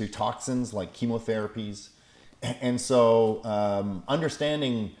exposures to toxins like chemotherapies. And so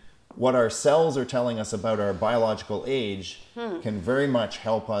understanding what our cells are telling us about our biological age can very much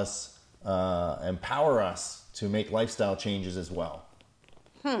help us, empower us to make lifestyle changes as well.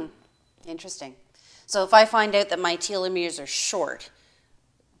 Interesting. So if I find out that my telomeres are short,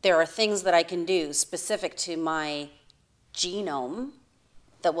 there are things that I can do specific to my genome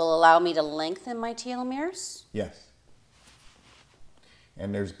that will allow me to lengthen my telomeres? Yes.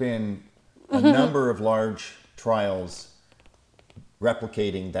 And there's been a number of large trials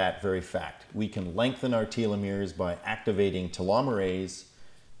replicating that very fact. We can lengthen our telomeres by activating telomerase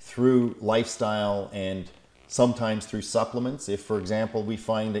through lifestyle and sometimes through supplements. If, for example, we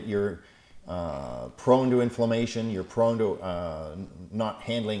find that you're prone to inflammation, you're prone to not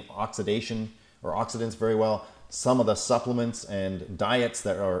handling oxidation or oxidants very well, some of the supplements and diets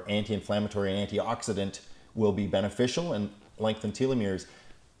that are anti-inflammatory and antioxidant will be beneficial and lengthen telomeres.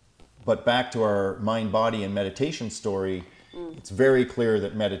 But back to our mind, body, and meditation story, it's very clear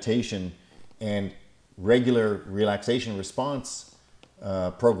that meditation and regular relaxation response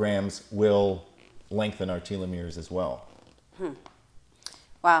programs will lengthen our telomeres as well.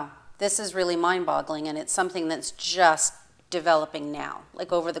 Wow, this is really mind-boggling, and it's something that's just developing now.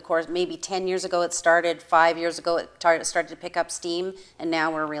 Like over the course, maybe 10 years ago it started, 5 years ago it started to pick up steam, and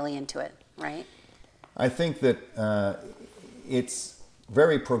now we're really into it, right? I think that it's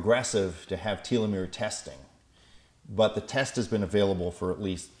very progressive to have telomere testing, but the test has been available for at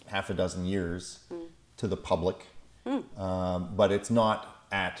least half a dozen years to the public, but it's not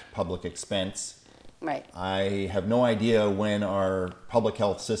at public expense. Right. I have no idea when our public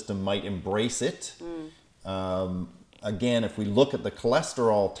health system might embrace it. Again, if we look at the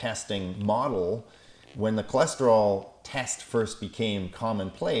cholesterol testing model, when the cholesterol test first became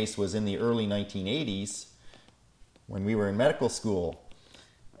commonplace was in the early 1980s when we were in medical school.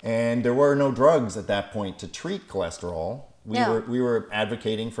 And there were no drugs at that point to treat cholesterol. We were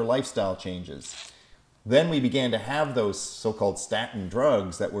advocating for lifestyle changes. Then we began to have those so-called statin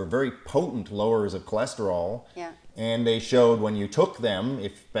drugs that were very potent lowers of cholesterol. Yeah. And they showed when you took them,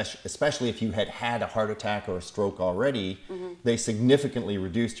 especially if you had had a heart attack or a stroke already, they significantly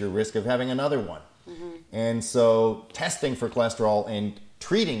reduced your risk of having another one. And so testing for cholesterol and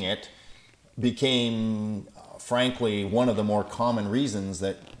treating it became, frankly, one of the more common reasons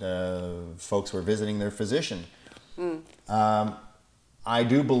that folks were visiting their physician. I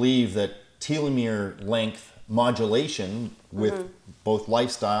do believe that telomere length modulation with both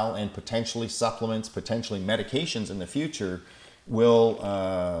lifestyle and potentially supplements, potentially medications in the future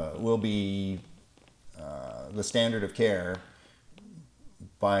will be the standard of care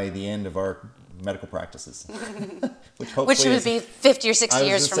by the end of our medical practices. Which would be 50 or 60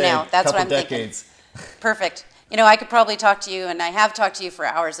 years from now. That's what I'm decades. thinking. Perfect. You know, I could probably talk to you, and I have talked to you for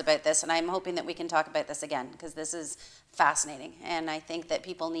hours about this, and I'm hoping that we can talk about this again, because this is fascinating, and I think that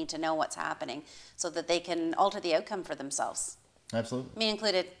people need to know what's happening so that they can alter the outcome for themselves. Absolutely. Me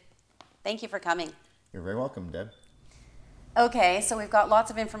included. Thank you for coming. You're very welcome, Deb. Okay, so we've got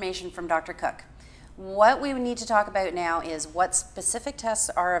lots of information from Dr. Cook. What we need to talk about now is what specific tests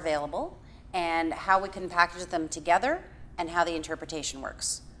are available and how we can package them together and how the interpretation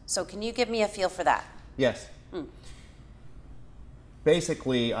works. So can you give me a feel for that? Yes.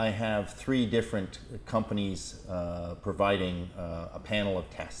 Basically, I have 3 different companies providing a panel of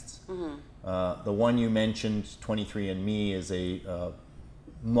tests. The one you mentioned, 23andMe, is a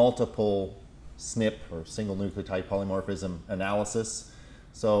multiple SNP, or single nucleotide polymorphism analysis.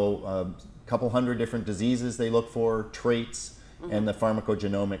 So a couple hundred different diseases they look for, traits, and the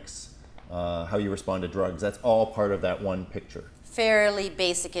pharmacogenomics, how you respond to drugs. That's all part of that one picture. Fairly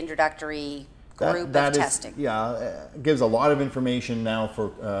basic introductory group of testing. Yeah, gives a lot of information now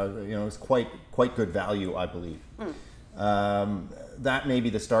for, it's quite good value, I believe. That may be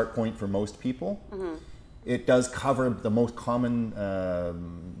the start point for most people. It does cover the most common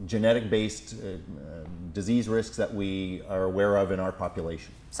genetic-based disease risks that we are aware of in our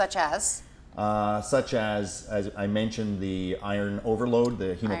population. Such as? Such as I mentioned, the iron overload,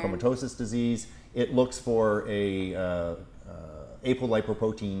 the hemochromatosis disease. It looks for a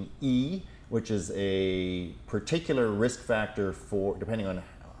apolipoprotein E, which is a particular risk factor for, depending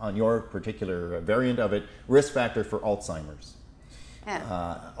on your particular variant of it, risk factor for Alzheimer's.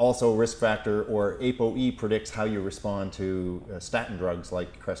 Also risk factor, or ApoE, predicts how you respond to statin drugs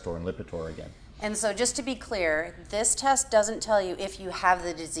like Crestor and Lipitor again. And so just to be clear, this test doesn't tell you if you have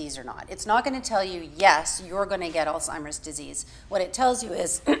the disease or not. It's not going to tell you, yes, you're going to get Alzheimer's disease. What it tells you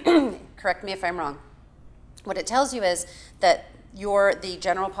is, correct me if I'm wrong, what it tells you is that the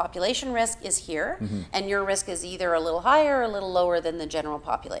general population risk is here, and your risk is either a little higher or a little lower than the general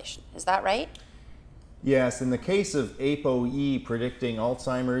population. Is that right? Yes, in the case of ApoE predicting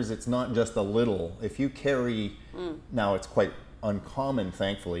Alzheimer's, it's not just a little. If you carry, now it's quite uncommon,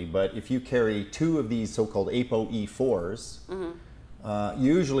 thankfully, but if you carry 2 of these so-called ApoE4s,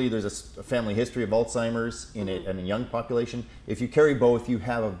 usually there's a family history of Alzheimer's in a young population. If you carry both, you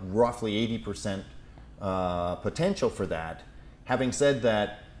have a roughly 80% potential for that. Having said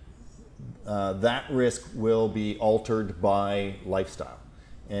that, that risk will be altered by lifestyle.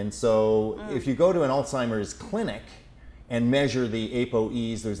 And so if you go to an Alzheimer's clinic and measure the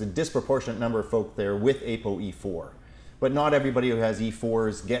ApoEs, there's a disproportionate number of folk there with ApoE4. But not everybody who has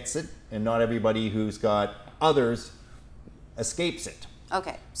E4s gets it, and not everybody who's got others escapes it.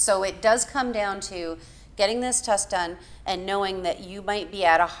 Okay, so it does come down to getting this test done and knowing that you might be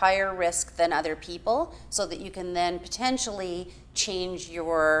at a higher risk than other people, so that you can then potentially change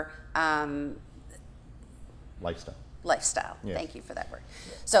your lifestyle. Yes. Thank you for that word.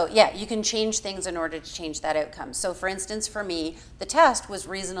 So yeah, you can change things in order to change that outcome. So for instance, for me, the test was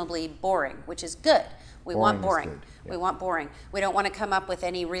reasonably boring, which is good. We want boring. Yeah. We want boring. We don't want to come up with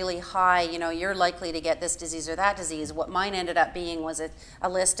any really high, you're likely to get this disease or that disease. What mine ended up being was a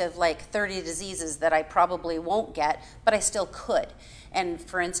list of like 30 diseases that I probably won't get, but I still could. And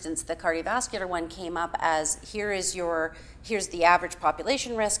for instance, the cardiovascular one came up as, here's the average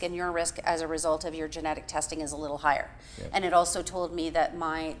population risk, and your risk as a result of your genetic testing is a little higher. Yeah. And it also told me that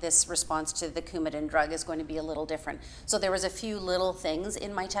this response to the Coumadin drug is going to be a little different. So there was a few little things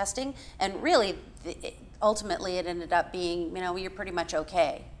in my testing, and really, ultimately it ended up being, you're pretty much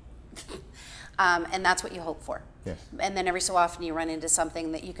okay. And that's what you hope for. Yes. And then every so often you run into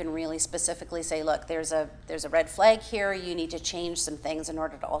something that you can really specifically say, look, there's a red flag here, you need to change some things in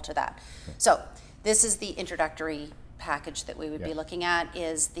order to alter that. Okay. So this is the introductory package that we would be looking at,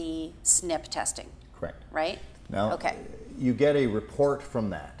 is the SNP testing. Correct. Right? Now, you get a report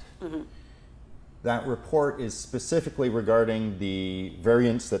from that. That report is specifically regarding the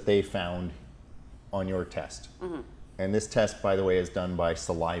variants that they found on your test. And this test, by the way, is done by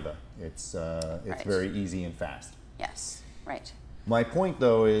saliva. It's very easy and fast. Yes, right. My point,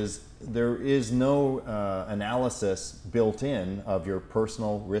 though, is there is no analysis built in of your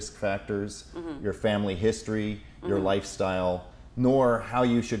personal risk factors, your family history, your lifestyle. nor how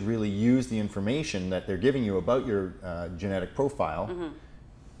you should really use the information that they're giving you about your genetic profile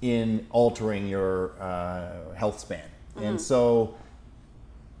in altering your health span. And so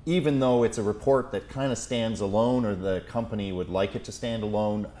even though it's a report that kind of stands alone, or the company would like it to stand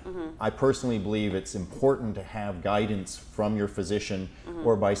alone, I personally believe it's important to have guidance from your physician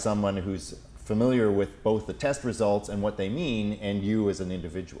or by someone who's familiar with both the test results and what they mean, and you as an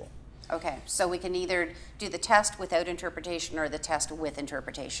individual. Okay, so we can either do the test without interpretation or the test with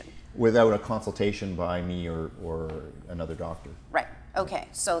interpretation. Without a consultation by me or another doctor. Right, okay,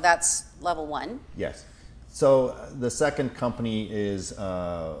 so that's level 1. Yes. So the second company is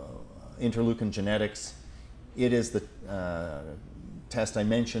Interleukin Genetics. It is the test I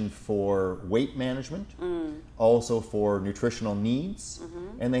mentioned for weight management, also for nutritional needs,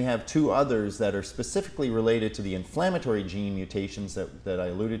 and they have 2 others that are specifically related to the inflammatory gene mutations that I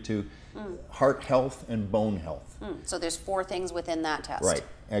alluded to, heart health and bone health. So there's 4 things within that test. Right.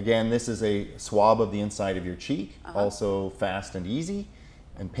 Again, this is a swab of the inside of your cheek, also fast and easy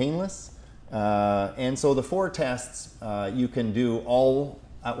and painless. And so the 4 tests you can do all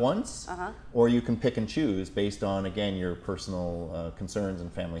at once, or you can pick and choose based on, again, your personal concerns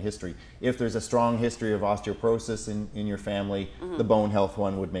and family history. If there's a strong history of osteoporosis in your family, the bone health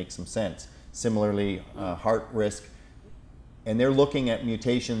one would make some sense. Similarly, heart risk. And they're looking at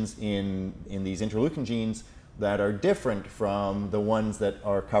mutations in these interleukin genes that are different from the ones that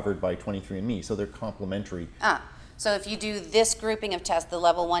are covered by 23andMe, so they're complementary. So if you do this grouping of tests, the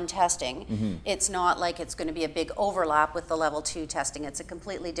level 1 testing, it's not like it's going to be a big overlap with the level 2 testing. It's a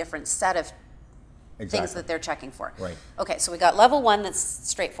completely different set of things that they're checking for. Right. Okay, so we got level 1 that's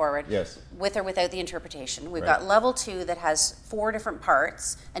straightforward, yes, with or without the interpretation. We've got level 2 that has 4 different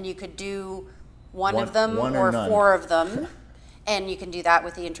parts, and you could do one of them or 4 of them, and you can do that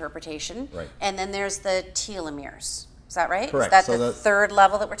with the interpretation. Right. And then there's the telomeres. Is that right? Correct. Is that so the 3rd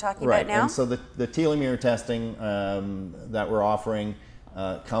level that we're talking about now? And so the telomere testing that we're offering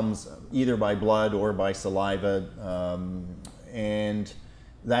comes either by blood or by saliva, and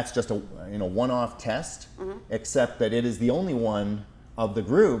that's just a one-off test, except that it is the only one of the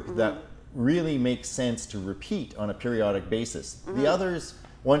group that really makes sense to repeat on a periodic basis. The others,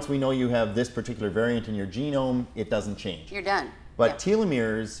 once we know you have this particular variant in your genome, it doesn't change. You're done. But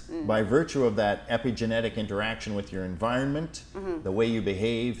telomeres, by virtue of that epigenetic interaction with your environment, the way you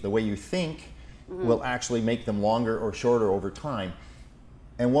behave, the way you think, will actually make them longer or shorter over time.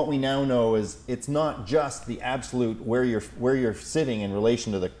 And what we now know is it's not just the absolute where you're sitting in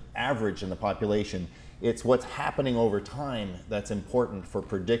relation to the average in the population. It's what's happening over time that's important for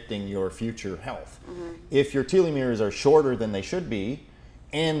predicting your future health. If your telomeres are shorter than they should be,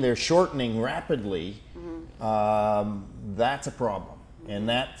 and they're shortening rapidly, that's a problem. And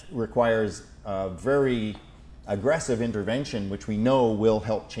that requires a very aggressive intervention, which we know will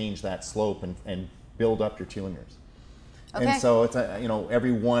help change that slope and build up your telomeres. Okay. And so it's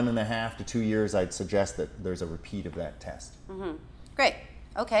every 1.5 to 2 years, I'd suggest that there's a repeat of that test. Great.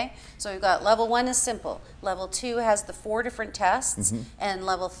 Okay, so we've got level 1 is simple. Level 2 has the 4 different tests, and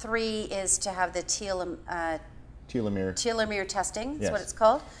level 3 is to have the telomere testing, is what it's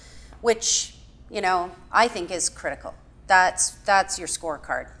called, which, I think is critical. That's your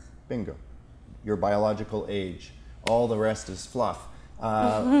scorecard. Bingo. Your biological age. All the rest is fluff.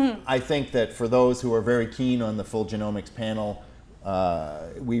 I think that for those who are very keen on the full genomics panel,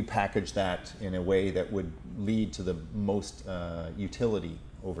 we package that in a way that would lead to the most utility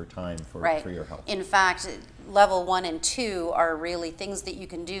over time for your health. In fact, level 1 and 2 are really things that you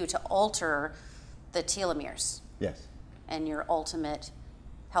can do to alter the telomeres. Yes. And your ultimate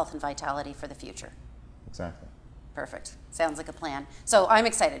health and vitality for the future. Exactly. Perfect. Sounds like a plan. So I'm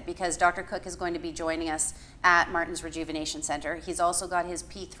excited because Dr. Cook is going to be joining us at Martin's Rejuvenation Center. He's also got his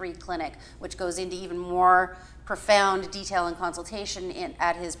P3 clinic, which goes into even more profound detail and consultation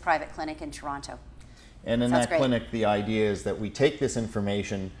at his private clinic in Toronto. And in that clinic, the idea is that we take this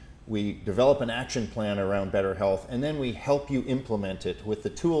information, we develop an action plan around better health, and then we help you implement it with the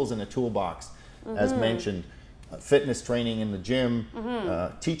tools in a toolbox, as mentioned. Fitness training in the gym,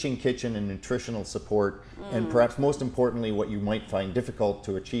 teaching kitchen and nutritional support, and perhaps most importantly, what you might find difficult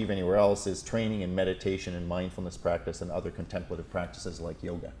to achieve anywhere else is training in meditation and mindfulness practice and other contemplative practices like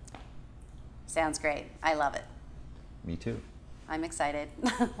yoga. Sounds great. I love it. Me too. I'm excited.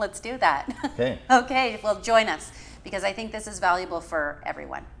 Let's do that. Okay. Okay, well, join us because I think this is valuable for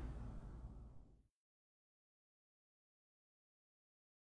everyone.